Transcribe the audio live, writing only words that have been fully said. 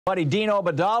Buddy Dean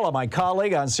Obeidallah, my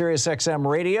colleague on Sirius XM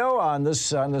Radio on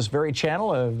this very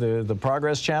channel, the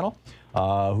Progress channel,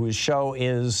 whose show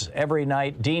is every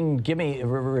night. Dean,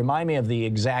 remind me of the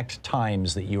exact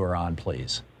times that you are on,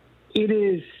 please. It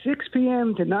is 6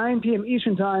 p.m. to 9 p.m.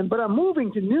 Eastern time, but I'm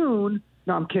moving to noon.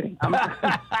 No, I'm kidding.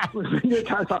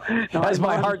 As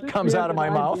my heart comes out of my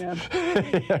mouth.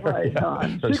 Right.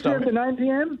 6 p.m. to 9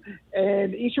 p.m.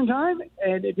 and Eastern time,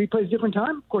 and it replays different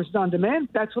time. Of course, it's on demand.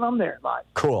 That's when I'm there live.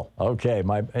 Cool. Okay.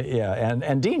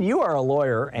 And Dean, you are a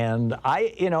lawyer, and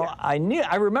I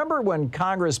remember when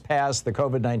Congress passed the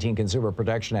COVID-19 Consumer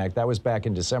Protection Act. That was back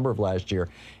in December of last year,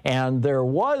 and there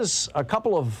was a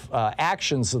couple of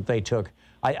actions that they took.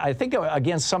 I think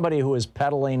against somebody who is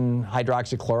peddling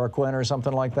hydroxychloroquine or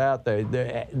something like that.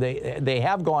 They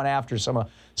have gone after some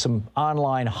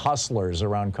online hustlers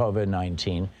around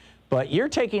COVID-19. But you're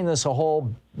taking this a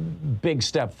whole big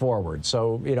step forward.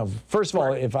 So, first of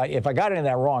all, if I got any of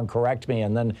that wrong, correct me,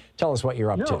 and then tell us what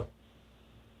you're up to.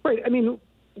 Right. I mean,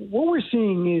 what we're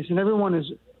seeing is, and everyone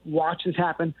has watched this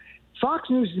happen, Fox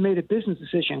News has made a business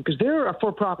decision because they're a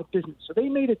for-profit business. So they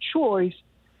made a choice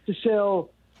to sell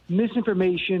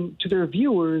misinformation to their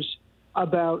viewers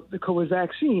about the COVID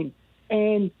vaccine.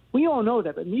 And we all know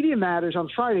that. But Media Matters on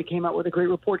Friday came out with a great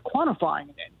report quantifying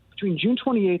it. Between June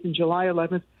 28th and July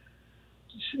 11th,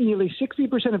 nearly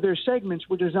 60% of their segments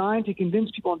were designed to convince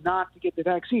people not to get the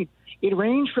vaccine. It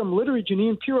ranged from literally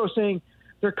Janine Pirro saying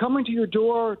they're coming to your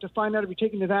door to find out if you're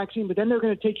taking the vaccine, but then they're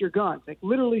going to take your guns. Like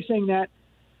literally saying that,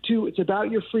 to it's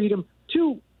about your freedom,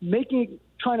 to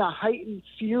trying to heighten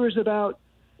fears about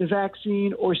the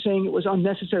vaccine, or saying it was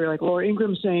unnecessary, like Laura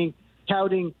Ingraham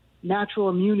touting natural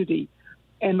immunity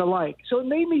and the like. So it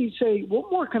made me say, what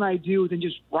more can I do than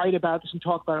just write about this and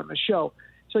talk about it on the show?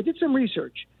 So I did some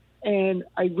research, and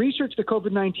I researched the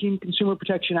COVID-19 Consumer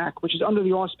Protection Act, which is under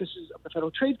the auspices of the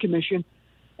Federal Trade Commission.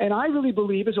 And I really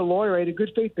believe, as a lawyer, I had a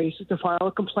good faith basis to file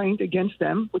a complaint against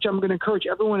them, which I'm going to encourage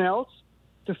everyone else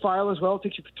to file as well. It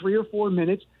takes you 3 or 4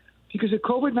 minutes, because the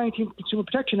COVID-19 Consumer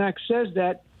Protection Act says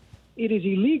that it is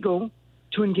illegal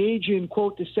to engage in,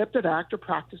 quote, deceptive act or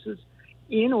practices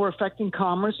in or affecting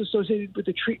commerce associated with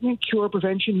the treatment, cure,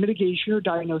 prevention, mitigation, or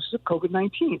diagnosis of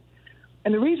COVID-19.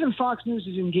 And the reason Fox News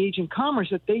is engaged in commerce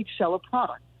is that they sell a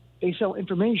product. They sell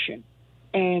information.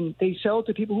 And they sell it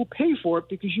to people who pay for it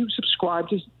because you subscribe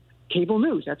to cable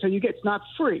news. That's how you get it. It's not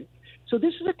free. So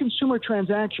this is a consumer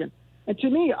transaction. And to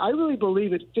me, I really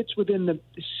believe it fits within the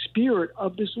spirit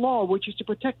of this law, which is to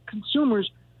protect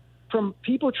consumers from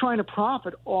people trying to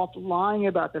profit off lying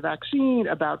about the vaccine,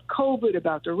 about COVID,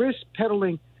 about the risk,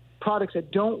 peddling products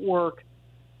that don't work.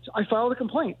 So I filed a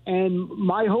complaint, and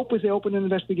my hope was they open an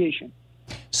investigation.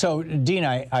 So, Dean,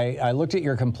 I looked at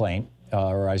your complaint,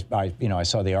 or I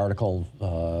saw the article.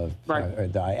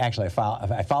 Right.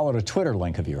 I followed a Twitter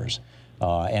link of yours.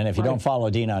 And if you don't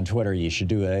follow Dean on Twitter, you should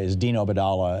do it. It's Dean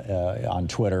Obeidallah on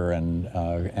Twitter, and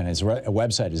his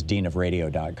website is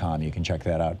deanofradio.com. You can check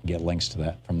that out and get links to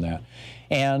that from that.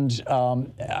 And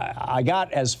I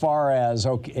got as far as,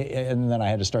 okay, and then I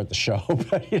had to start the show.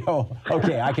 But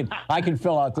okay, I can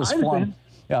fill out this form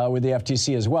with the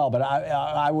FTC as well. But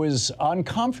I was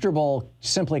uncomfortable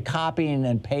simply copying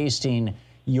and pasting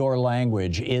your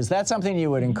language. Is that something you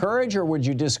would encourage, or would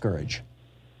you discourage?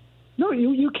 No,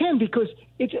 you can, because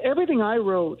it's everything I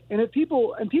wrote. And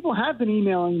people have been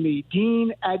emailing me,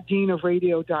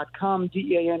 dean@deanofradio.com,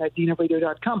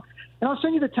 DEAN@deanofradio.com. And I'll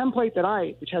send you the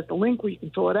template which has the link where you can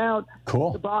fill it out.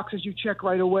 Cool. The boxes you check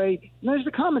right away. And there's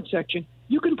the comment section.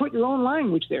 You can put your own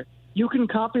language there. You can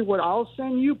copy what I'll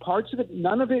send you, parts of it,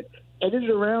 none of it, edit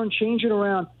it around, change it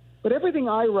around. But everything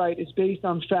I write is based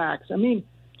on facts. I mean,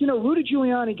 Rudy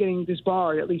Giuliani getting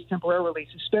disbarred, at least temporarily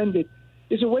suspended,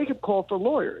 is a wake-up call for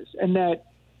lawyers, and that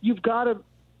you can't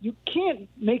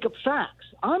make up facts.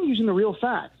 I'm using the real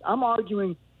facts. I'm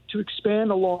arguing to expand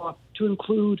the law to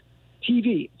include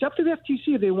TV. It's up to the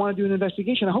FTC if they want to do an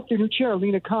investigation. I hope their new chair,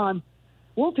 Lena Khan,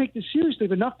 will take this seriously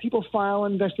if enough people file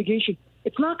an investigation.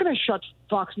 It's not going to shut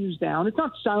Fox News down. It's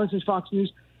not silencing Fox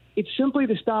News. It's simply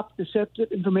to stop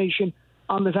deceptive information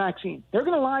on the vaccine. They're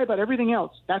going to lie about everything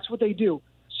else. That's what they do.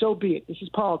 So be it. This is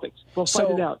politics. We'll fight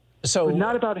it out. But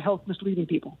not about health misleading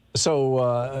people.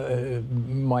 So,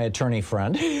 my attorney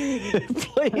friend,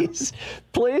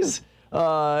 please give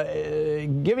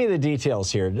me the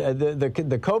details here.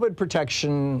 The COVID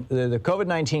protection, the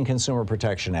COVID-19 Consumer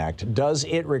Protection Act, does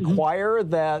it require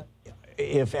that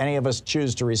if any of us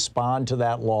choose to respond to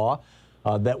that law,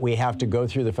 that we have to go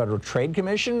through the Federal Trade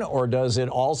Commission, or does it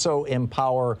also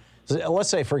empower? Let's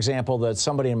say, for example, that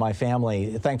somebody in my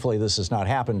family, thankfully this has not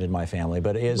happened in my family,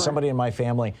 but somebody in my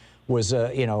family was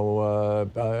a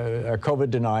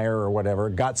COVID denier or whatever,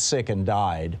 got sick and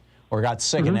died, or got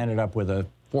sick and ended up with a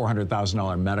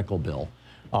 $400,000 medical bill.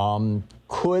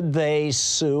 Could they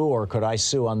sue, or could I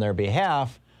sue on their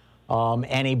behalf,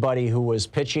 anybody who was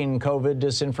pitching COVID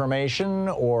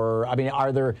disinformation? Or, I mean,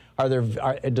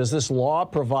 does this law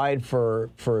provide for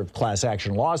class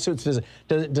action lawsuits? Does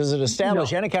it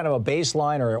establish any kind of a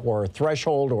baseline or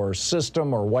threshold or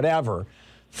system or whatever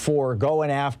for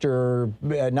going after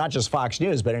not just Fox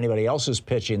News, but anybody else who's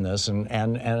pitching this, and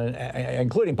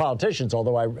including politicians,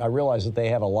 although I realize that they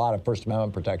have a lot of First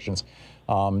Amendment protections.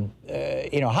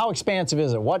 How expansive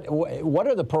is it? What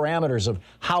are the parameters of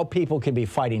how people can be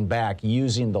fighting back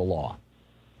using the law?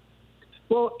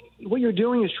 Well, what you're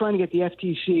doing is trying to get the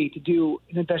FTC to do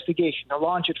an investigation, to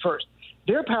launch it first.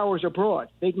 Their powers are broad.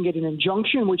 They can get an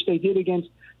injunction, which they did against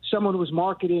someone who was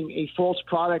marketing a false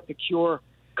product to cure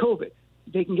COVID.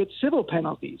 They can get civil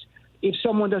penalties. If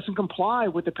someone doesn't comply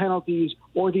with the penalties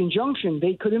or the injunction,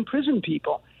 they could imprison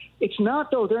people. It's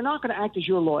not, though, they're not going to act as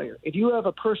your lawyer. If you have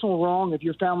a personal wrong, if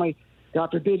your family,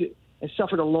 God forbid, has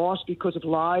suffered a loss because of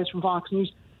lies from Fox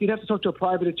News, you'd have to talk to a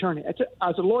private attorney.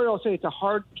 As a lawyer, I'll say it's a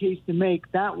hard case to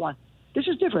make, that one. This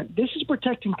is different. This is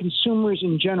protecting consumers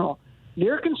in general.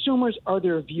 Their consumers are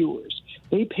their viewers.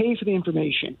 They pay for the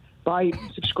information by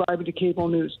subscribing to cable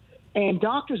news. And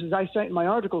doctors, as I cite in my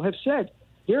article, have said,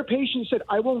 their patients said,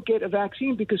 I won't get a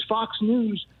vaccine because Fox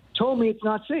News told me it's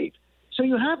not safe. So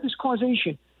you have this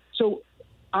causation. So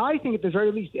I think at the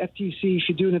very least, the FTC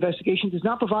should do an investigation. Does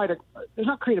not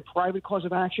create a private cause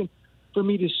of action for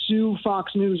me to sue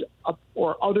Fox News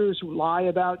or others who lie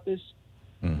about this.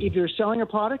 If they're selling a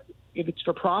product, if it's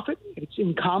for profit, if it's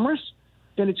in commerce,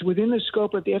 then it's within the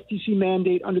scope of the FTC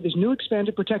mandate under this new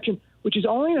expanded protection, which is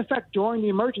only in effect during the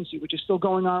emergency, which is still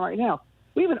going on right now.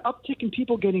 We have an uptick in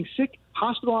people getting sick,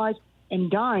 hospitalized, and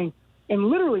dying. And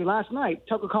literally last night,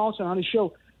 Tucker Carlson on his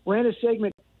show ran a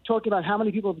segment talking about how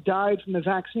many people have died from the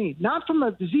vaccine, not from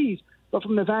the disease, but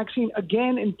from the vaccine,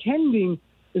 again, intending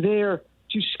there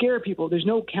to scare people. There's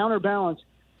no counterbalance.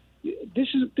 This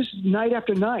is night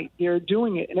after night. They're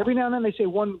doing it. And every now and then they say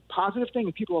one positive thing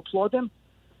and people applaud them.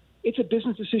 It's a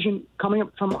business decision coming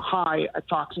up from high at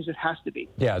Fox News. It has to be.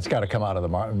 Yeah, it's got to come out of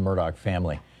the Murdoch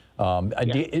family.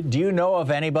 Do you know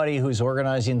of anybody who's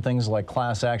organizing things like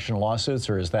class action lawsuits,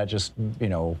 or is that just,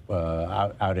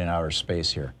 out in outer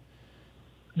space here?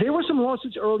 There were some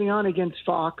lawsuits early on against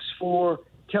Fox for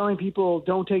telling people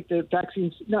don't take the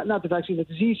vaccines, not the vaccine, the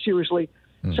disease seriously.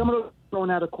 Some of those thrown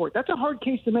out of court. That's a hard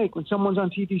case to make when someone's on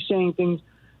TV saying things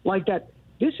like that.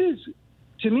 This is,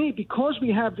 to me, because we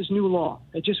have this new law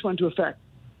that just went into effect,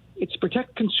 it's to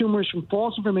protect consumers from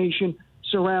false information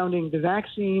surrounding the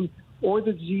vaccine or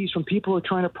the disease from people who are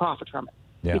trying to profit from it.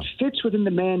 Yeah. It fits within the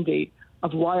mandate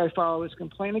of why I file this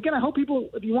complaint. Again, I hope people,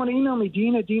 if you want to email me,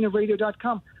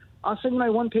 dean@deanofradio.com, I'll send you my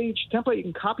one-page template. You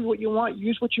can copy what you want,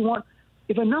 use what you want.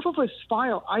 If enough of us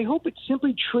file, I hope it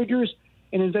simply triggers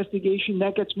an investigation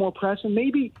that gets more press, and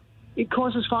maybe it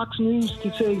causes Fox News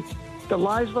to say the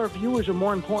lives of our viewers are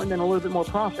more important than a little bit more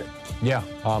profit. Yeah,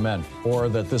 amen. Or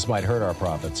that this might hurt our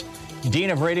profits.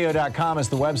 deanofradio.com is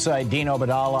the website. Dean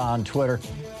Obeidallah on Twitter.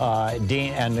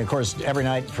 Dean, and of course, every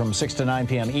night from 6 to 9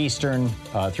 p.m. Eastern,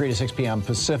 3 to 6 p.m.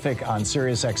 Pacific on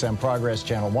Sirius XM Progress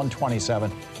Channel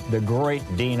 127. The great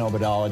Dean Obeidallah.